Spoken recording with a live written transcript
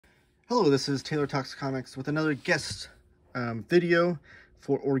Hello, this is Taylor Talks Comics with another guest video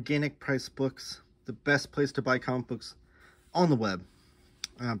for Organicpricedbooks, the best place to buy comic books on the web.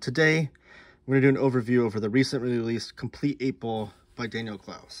 Today, we're going to do an overview over the recently released Complete Eightball by Daniel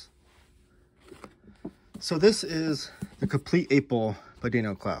Clowes. So this is the Complete Eightball by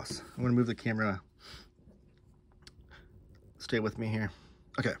Daniel Clowes. I'm going to move the camera. Stay with me here.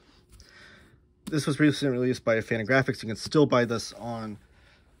 Okay. This was recently released by Fantagraphics. You can still buy this on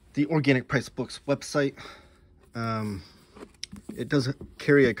the Organicpricedbooks website. It does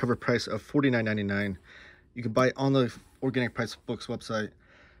carry a cover price of $49.99. You can buy it on the Organicpricedbooks website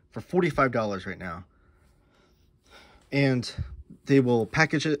for $45 right now. And they will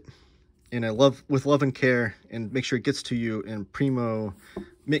package it in with love and care and make sure it gets to you in primo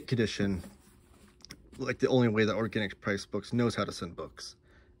mint condition, like the only way that Organicpricedbooks knows how to send books.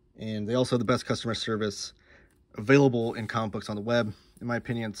 And they also have the best customer service available in comic books on the web, in my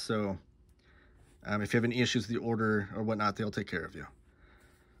opinion. So if you have any issues with the order or whatnot, they'll take care of you.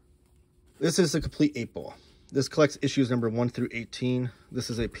 This is the Complete Eightball. This collects issues number 1 through 18. This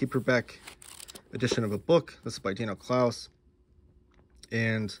is a paperback edition of a book. This is by Daniel Clowes.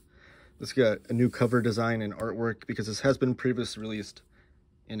 And this got a new cover design and artwork because this has been previously released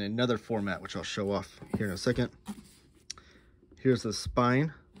in another format, which I'll show off here in a second. Here's the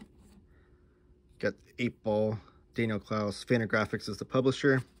spine. Got Eightball, Daniel Clowes, Fantagraphics is the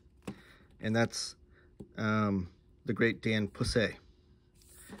publisher, and that's the great Dan Pussey,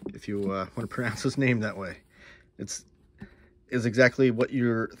 if you want to pronounce his name that way. It's exactly what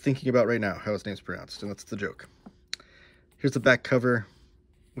you're thinking about right now, how his name's pronounced, and that's the joke. Here's the back cover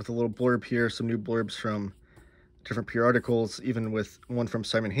with a little blurb here, some new blurbs from different PR articles, even with one from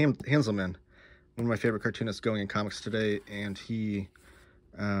Simon Hanselman, one of my favorite cartoonists going in comics today, and he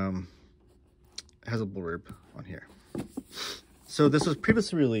has a blurb on here. So this was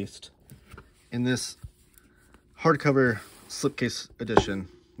previously released in this hardcover slipcase edition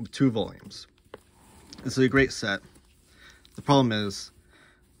with 2 volumes. This is a great set. The problem is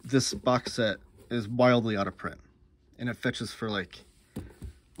this box set is wildly out of print, and it fetches for like,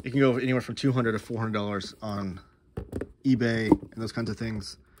 it can go anywhere from $200 to $400 on eBay and those kinds of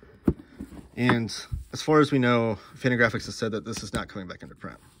things. And as far as we know, Fantagraphics has said that this is not coming back into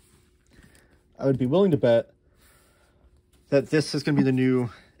print. I would be willing to bet that this is going to be the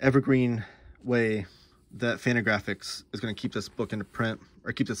new evergreen way that Fantagraphics is going to keep this book in print,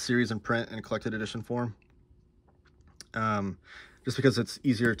 or keep this series in print in a collected edition form. Just because it's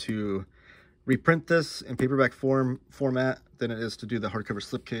easier to reprint this in paperback format than it is to do the hardcover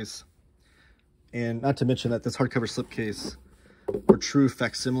slipcase. And not to mention that this hardcover slipcase were true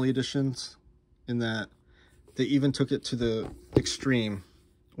facsimile editions, in that they even took it to the extreme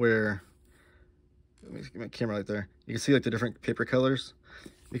where, let me get my camera right there, you can see like the different paper colors,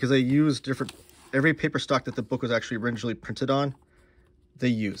 because they used every paper stock that the book was actually originally printed on, they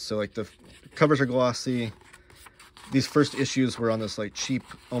used. So like the covers are glossy. These first issues were on this like cheap,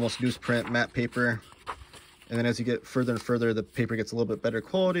 almost newsprint matte paper. And then as you get further and further, the paper gets a little bit better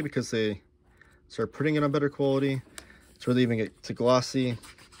quality because they start putting it on better quality. It's where they even get to glossy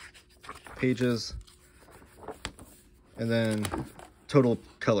pages. And then total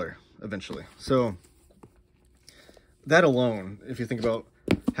color eventually. So that alone, if you think about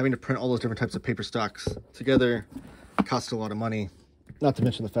having to print all those different types of paper stocks together, costs a lot of money. Not to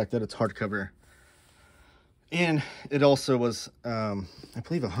mention the fact that it's hardcover. And it also was, I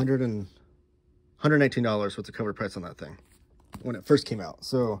believe, $119 was the cover price on that thing when it first came out.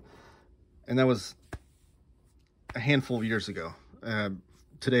 So, and that was a handful of years ago.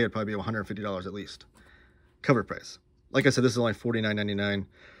 Today it'd probably be $150 at least, cover price. Like I said, this is only $49.99.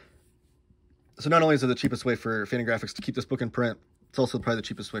 So not only is it the cheapest way for Fantagraphics to keep this book in print, it's also probably the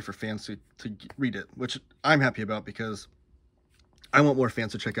cheapest way for fans to read it, which I'm happy about, because I want more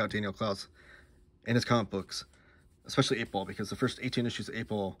fans to check out Daniel Clowes and his comic books, especially Eightball, because the first 18 issues of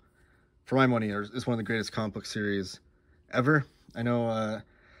Eightball, for my money, is one of the greatest comic book series ever. I know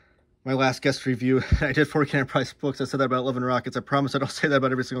my last guest review I did for Organicpricedbooks, I said that about Love and Rockets. I promise I don't say that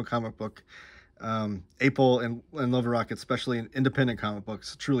about every single comic book. Eightball and Love and Rockets, especially in independent comic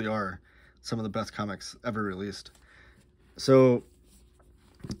books, truly are some of the best comics ever released. So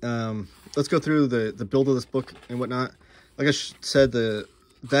let's go through the build of this book and whatnot. Like I said,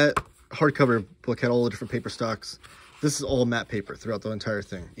 that hardcover book had all the different paper stocks. This is all matte paper throughout the entire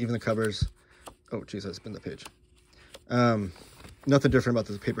thing, even the covers. Oh geez, I spin the page. Nothing different about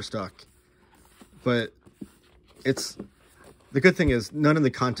this paper stock, but the good thing is none of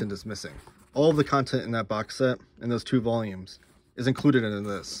the content is missing. All of the content in that box set in those 2 volumes is included in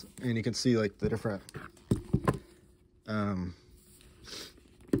this, and you can see like the different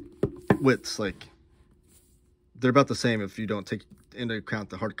widths, like, they're about the same if you don't take into account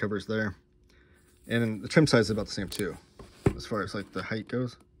the hardcovers there. And the trim size is about the same too, as far as like the height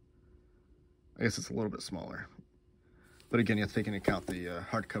goes. I guess it's a little bit smaller. But again, you have to take into account the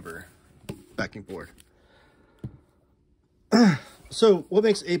hardcover backing board. So what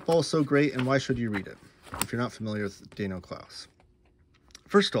makes Eightball so great, and why should you read it if you're not familiar with Daniel Clowes?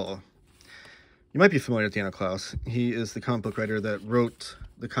 First of all, you might be familiar with Daniel Clowes. He is the comic book writer that wrote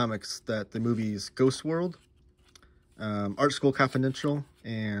the comics that the movies Ghost World, Art School Confidential,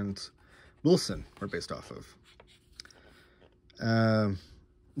 and Wilson were based off of.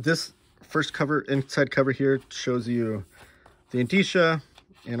 This first cover, inside cover here, shows you the indicia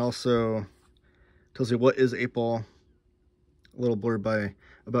and also tells you what is Eightball. A little blurb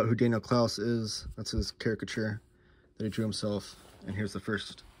about who Daniel Clowes is. That's his caricature that he drew himself. And here's the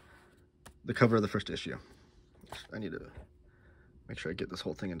cover of the first issue. I need to make sure I get this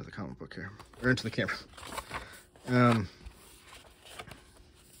whole thing into the comic book here, or into the camera.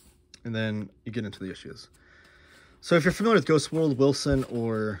 And then you get into the issues. So if you're familiar with Ghost World, Wilson,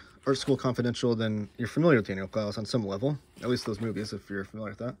 or Art School Confidential, then you're familiar with Daniel Clowes on some level. At least those movies, if you're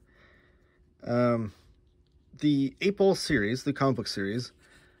familiar with that. The Eightball series, the comic book series,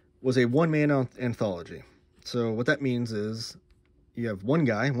 was a one-man anthology. So what that means is you have one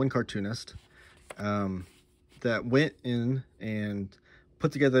guy, one cartoonist, that went in and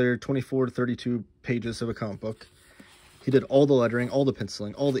put together 24 to 32 pages of a comic book. He did all the lettering, all the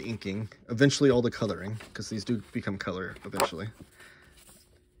penciling, all the inking, eventually all the coloring, because these do become color eventually.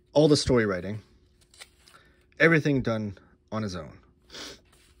 All the story writing. Everything done on his own.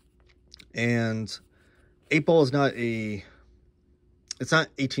 And Eightball is not it's not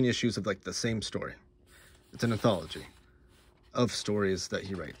 18 issues of like the same story. It's an anthology of stories that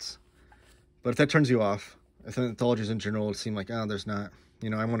he writes. But if that turns you off, if anthologies in general seem like, oh, there's not,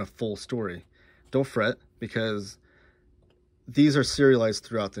 I want a full story, don't fret, because these are serialized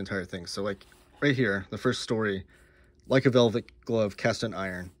throughout the entire thing. So like right here, the first story, Like a Velvet Glove Cast in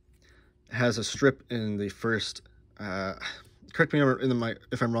Iron, has a strip in the first, correct me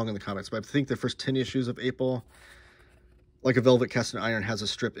if I'm wrong in the comics, but I think the first 10 issues of Eightball, Like a Velvet Cast in Iron, has a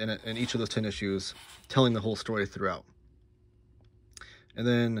strip in it in each of those 10 issues, telling the whole story throughout. And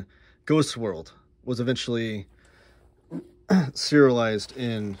then Ghost World was eventually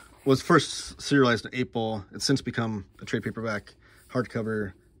was first serialized in Eightball. It's since become a trade paperback,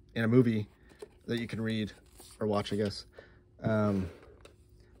 hardcover, and a movie that you can read or watch, I guess,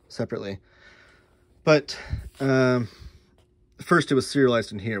 separately. But first it was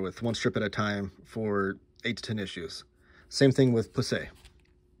serialized in here with one strip at a time for 8 to 10 issues. Same thing with Pussy,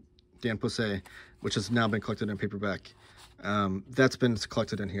 Dan Pussy, which has now been collected in paperback. That's been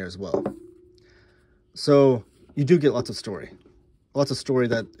collected in here as well. So you do get lots of story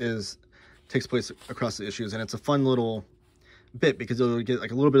that takes place across the issues, and it's a fun little bit because you'll get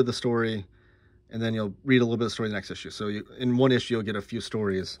like a little bit of the story, and then you'll read a little bit of the story in the next issue. So in one issue, you'll get a few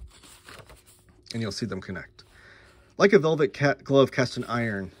stories, and you'll see them connect. Like a Velvet Glove Cast in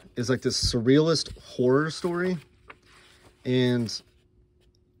Iron is like this surrealist horror story, and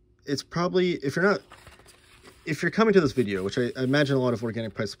it's probably, if you're coming to this video, which I imagine a lot of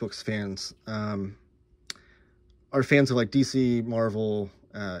Organic Price Books fans are fans of like DC, Marvel,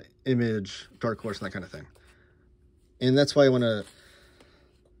 Image, Dark Horse, and that kind of thing. And that's why I want to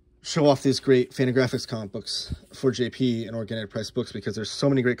show off these great Fantagraphics comic books for JP and Organic Price Books, because there's so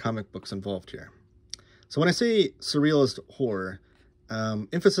many great comic books involved here. So when I say surrealist horror,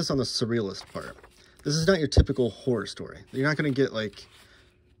 emphasis on the surrealist part. This is not your typical horror story. You're not going to get like,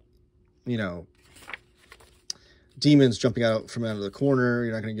 demons jumping out from out of the corner.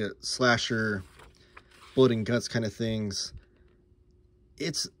 You're not going to get slasher, blood and guts kind of things.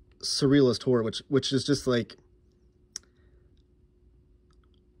 It's surrealist horror, which is just like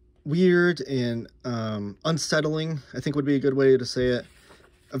weird and unsettling, I think would be a good way to say it.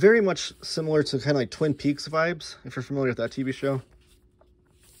 Very much similar to kind of like Twin Peaks vibes, if you're familiar with that TV show.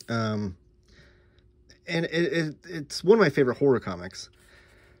 And it's one of my favorite horror comics.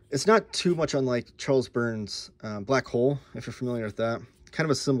 It's not too much unlike Charles Burns' Black Hole, if you're familiar with that. Kind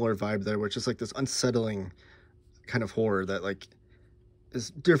of a similar vibe there, where it's just like this unsettling kind of horror that like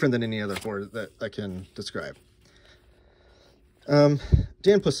is different than any other horror that I can describe.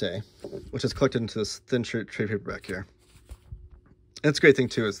 Dan Pussy, which is collected into this thin trade paperback here. And it's a great thing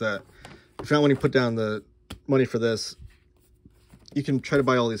too, is that if you're not wanting to put down the money for this, you can try to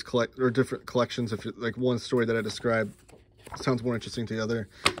buy all these different collections. If you're like one story that I described sounds more interesting to the other.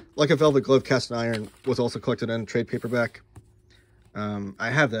 Like a Velvet Glove Cast in Iron was also collected in trade paperback. I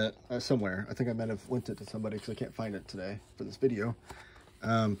have that somewhere. I think I might have linked it to somebody because I can't find it today for this video.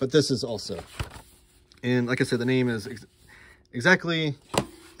 But this is also. And like I said, the name is exactly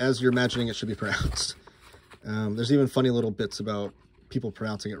as you're imagining it should be pronounced. There's even funny little bits about people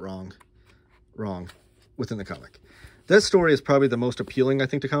pronouncing it wrong within the comic. This story is probably the most appealing, I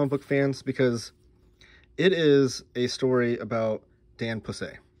think, to comic book fans, because it is a story about Dan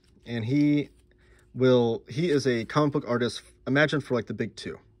Pussé. And he is a comic book artist, imagine for like the big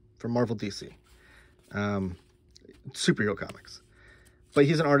two, for Marvel, DC, superhero comics. But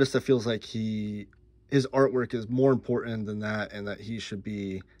he's an artist that feels like his artwork is more important than that, and that he should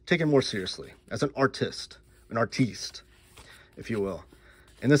be taken more seriously as an artiste, if you will.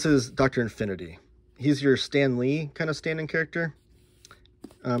 And this is Dr. Infinity. He's your Stan Lee kind of stand-in character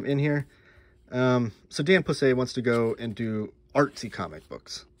in here. So Dan Pussé wants to go and do artsy comic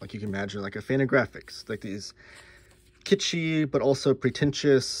books, like you can imagine, like a Fantagraphics, like these kitschy but also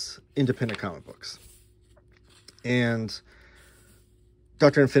pretentious independent comic books. And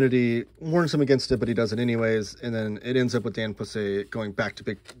Dr. Infinity warns him against it, but he does it anyways, and then it ends up with Dan Pussé going back to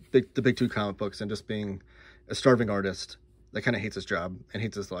the big two comic books and just being a starving artist that kind of hates his job and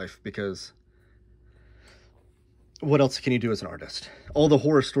hates his life, because what else can you do as an artist? All the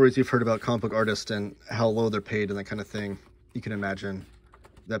horror stories you've heard about comic book artists and how low they're paid and that kind of thing, you can imagine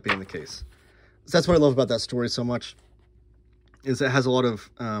that being the case. So that's what I love about that story so much, is it has a lot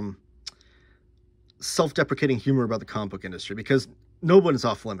of self-deprecating humor about the comic book industry, because no one is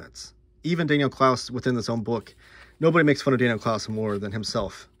off limits. Even Daniel Clowes within his own book, nobody makes fun of Daniel Clowes more than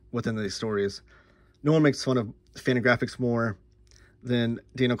himself within these stories. No one makes fun of Fantagraphics more than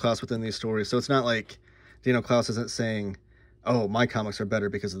Daniel Clowes within these stories. So it's not like Daniel Clowes isn't saying, oh, my comics are better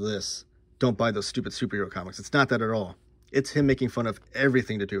because of this. Don't buy those stupid superhero comics. It's not that at all. It's him making fun of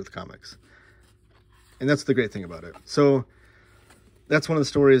everything to do with comics. And that's the great thing about it. So that's one of the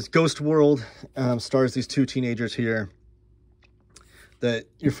stories. Ghost World stars these two teenagers here that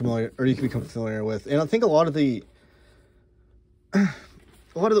you're familiar, or you can become familiar with. And I think a lot of the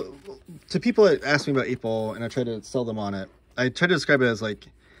to people that ask me about Eightball, and I try to sell them on it, I try to describe it as like,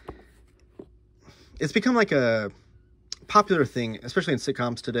 it's become like a popular thing, especially in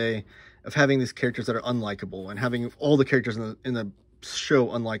sitcoms today, of having these characters that are unlikable and having all the characters in the show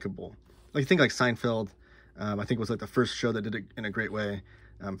unlikable. Like, think like Seinfeld, I think it was like the first show that did it in a great way.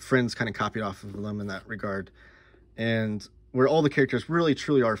 Friends kind of copied off of them in that regard. And where all the characters really,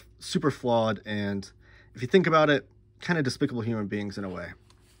 truly are super flawed, and if you think about it, kind of despicable human beings in a way.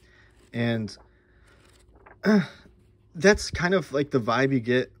 And that's kind of like the vibe you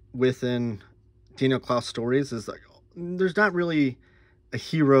get within Daniel Clowes stories, is like, there's not really a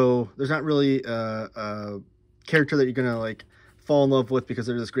hero, there's not really a character that you're gonna like fall in love with because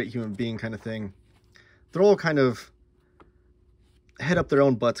they're this great human being kind of thing. They're all kind of head up their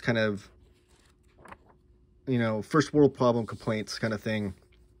own butts, kind of, you know, first world problem complaints kind of thing.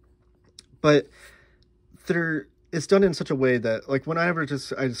 But it's done in such a way that, like, whenever I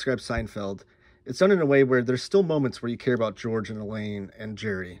describe Seinfeld, it's done in a way where there's still moments where you care about George and Elaine and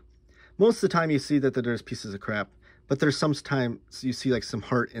Jerry. Most of the time you see that there's pieces of crap, but there's sometimes you see like some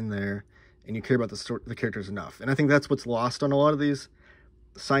heart in there and you care about the characters enough. And I think that's what's lost on a lot of these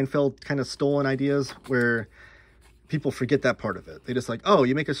Seinfeld kind of stolen ideas, where people forget that part of it. They just like, oh,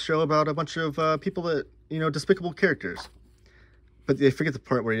 you make a show about a bunch of people that, you know, despicable characters. But they forget the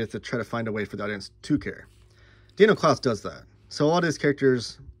part where you have to try to find a way for the audience to care. Daniel Clowes does that. So a lot of these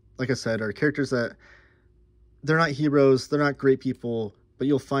characters, like I said, are characters that they're not heroes, they're not great people, but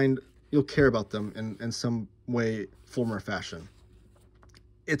you'll care about them in some way, form, or fashion.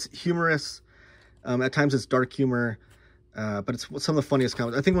 It's humorous. At times it's dark humor, but it's some of the funniest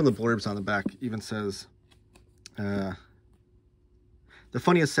comics. I think one of the blurbs on the back even says, the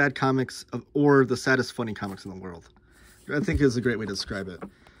funniest sad comics or the saddest funny comics in the world. I think is a great way to describe it.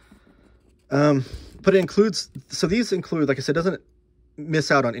 But it includes, so these include, like I said, doesn't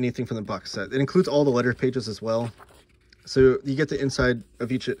miss out on anything from the box set. It includes all the letter pages as well. So you get the inside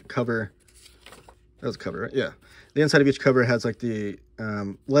of each cover. That was a cover, right? Yeah. The inside of each cover has like the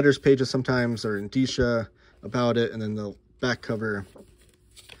letters pages sometimes, or indicia about it. And then the back cover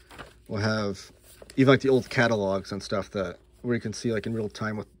will have even like the old catalogs and stuff where you can see like in real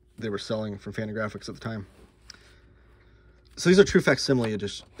time what they were selling from Fantagraphics at the time. So these are true facsimile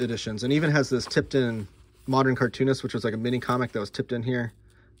editions, and even has this tipped in Modern Cartoonist, which was like a mini comic that was tipped in here.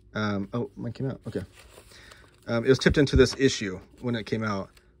 Oh, mine came out. Okay. It was tipped into this issue when it came out,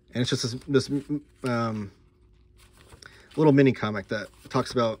 and it's just this little mini comic that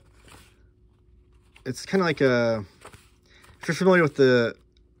talks about. It's kind of like if you're familiar with the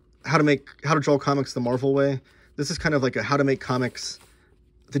how to draw comics the Marvel way, this is kind of like a how to make comics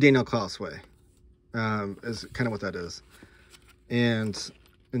the Daniel Clowes way. Is kind of what that is. And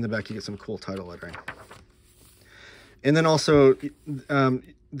in the back, you get some cool title lettering. And then also, the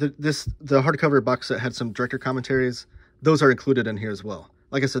hardcover box set had some director commentaries. Those are included in here as well.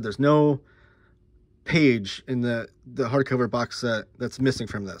 Like I said, there's no page in the hardcover box set that's missing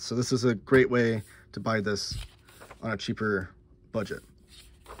from this. So this is a great way to buy this on a cheaper budget.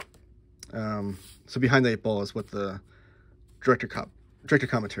 So behind the 8-ball is what the director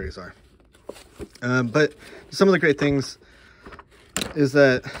commentaries are. But some of the great things is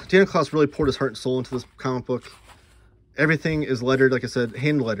that Daniel Clowes really poured his heart and soul into this comic book. Everything is lettered, like I said,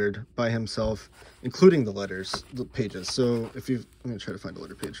 hand lettered by himself, including the letters, the pages. So if I'm going to try to find a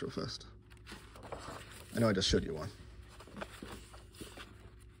letter page real fast. I know I just showed you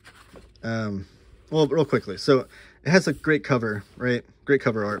one. Well, real quickly. So it has a great cover, right? Great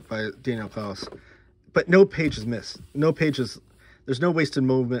cover art by Daniel Clowes. But no page is missed. No pages. There's no wasted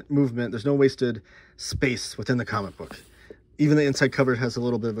movement. There's no wasted space within the comic book. Even the inside cover has a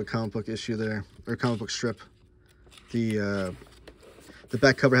little bit of a comic book issue there, or comic book strip. The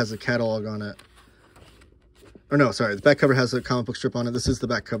back cover has a catalog on it. Or no, sorry, the back cover has a comic book strip on it. This is the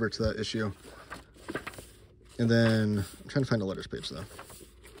back cover to that issue. And then I'm trying to find a letters page though,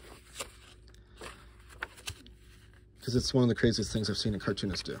 because it's one of the craziest things I've seen a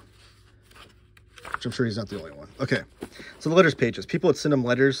cartoonist do. Which I'm sure he's not the only one. Okay, so the letters pages. People would send him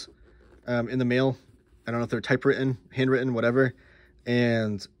letters in the mail. I don't know if they're typewritten, handwritten, whatever.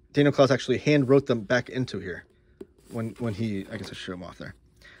 And Daniel Clowes actually hand wrote them back into here when he, I guess I should show him off there.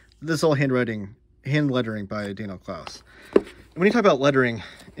 This is all hand lettering by Daniel Clowes. And when you talk about lettering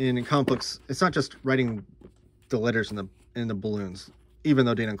in comic books, it's not just writing the letters in the balloons, even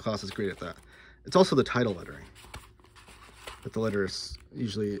though Daniel Clowes is great at that. It's also the title lettering that the letters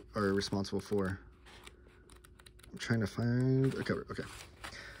usually are responsible for. I'm trying to find a cover. Okay.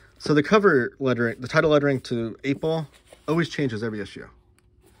 So the cover lettering, the title lettering to 8-ball always changes every issue.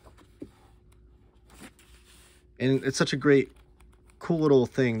 And it's such a great, cool little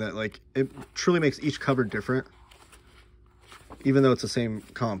thing that, like, it truly makes each cover different, even though it's the same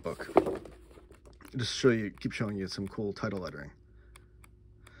comic book. Just keep showing you some cool title lettering.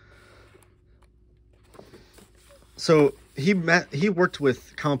 So he worked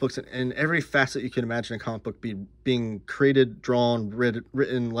with comic books in every facet you can imagine a comic book being created, drawn,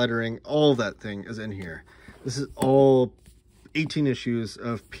 written, lettering. All of that thing is in here. This is all 18 issues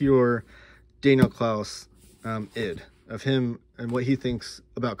of pure Daniel Clowes id, of him and what he thinks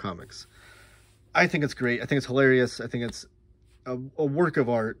about comics. I think it's great. I think it's hilarious. I think it's a work of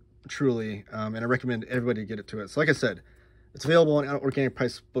art, truly, and I recommend everybody get to it. So like I said, it's available on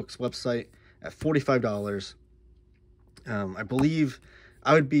Organicpricedbooks website at $45. I believe,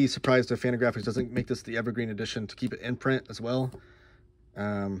 I would be surprised if Fantagraphics doesn't make this the evergreen edition to keep it in print as well.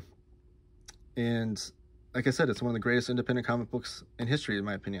 And like I said, it's one of the greatest independent comic books in history, in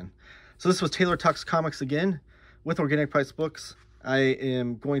my opinion. So this was Taylor Talks Comics again with Organic Price Books. I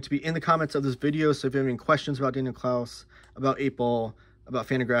am going to be in the comments of this video, so if you have any questions about Daniel Clowes, about 8-ball, about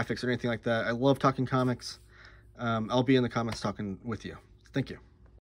Fantagraphics, or anything like that, I love talking comics. I'll be in the comments talking with you. Thank you.